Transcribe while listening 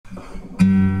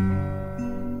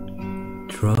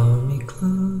Draw me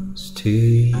close to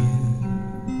you.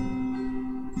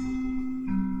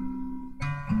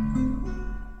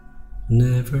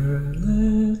 Never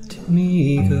let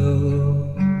me go.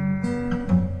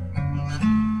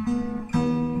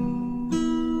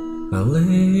 I'll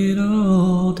lay it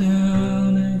all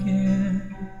down again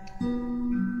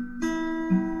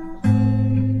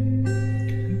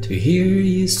to hear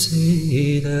you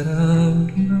say that I'm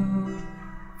your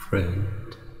friend.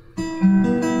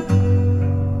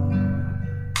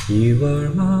 You are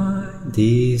my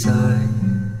desire.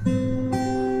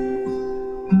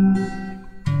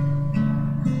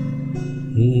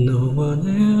 No one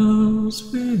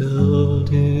else will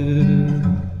do,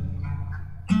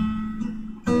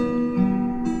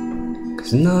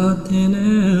 'cause nothing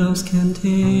else can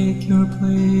take your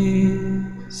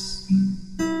place.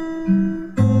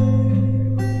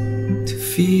 To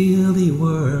feel the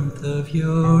warmth of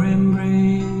your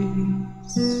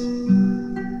embrace,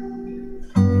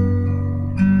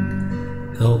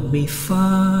 help me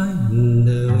find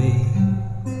a way,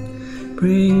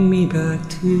 bring me back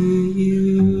to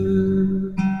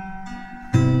you.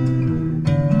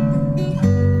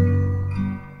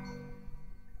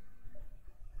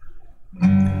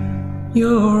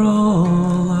 You're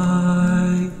all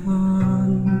I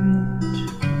want.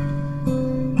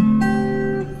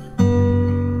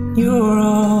 You're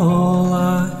all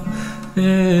I've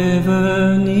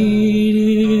ever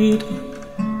needed.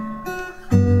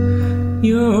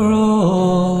 You're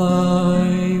all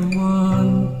I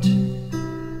want.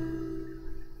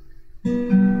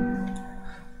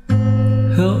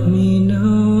 Help me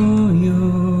know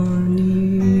you're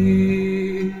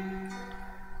near.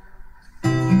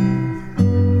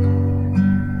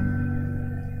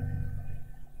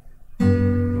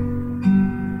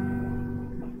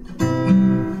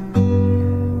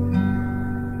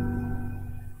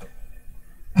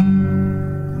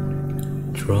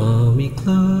 Draw me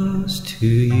close to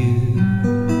you.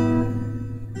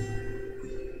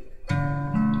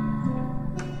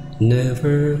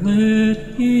 Never let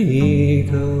me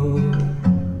go.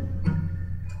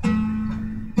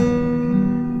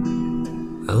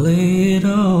 I lay it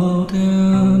all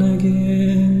down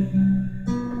again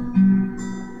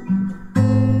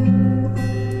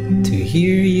to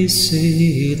hear you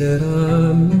say that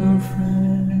I'm your friend.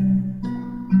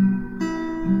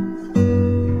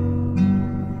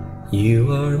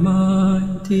 You are my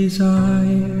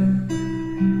desire.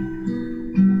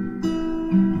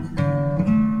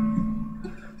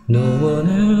 No one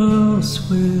else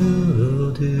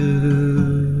will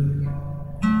do,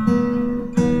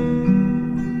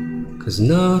 'cause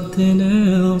nothing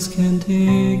else can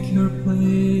take your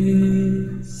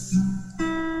place.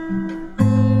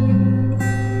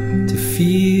 To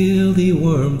feel the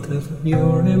warmth of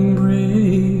your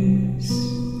embrace,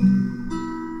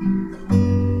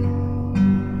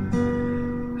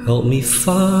 help me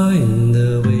find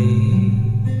a way,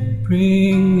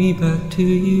 bring me back to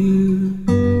you.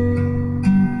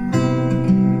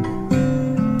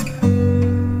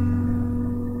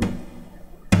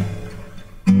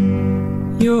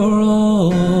 You're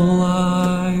all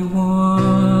I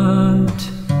want.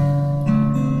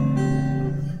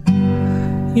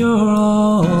 You're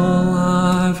all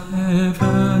I've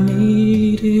ever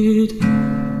needed.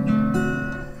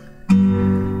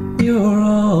 You're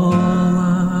all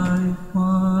I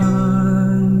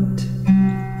want.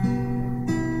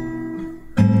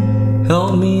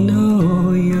 Help me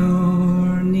know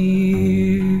you're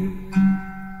near.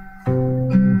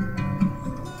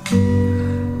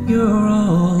 You're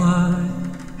all I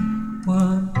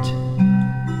want.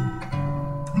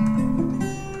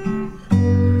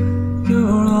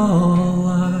 You're all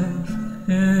I've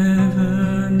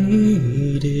ever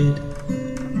needed.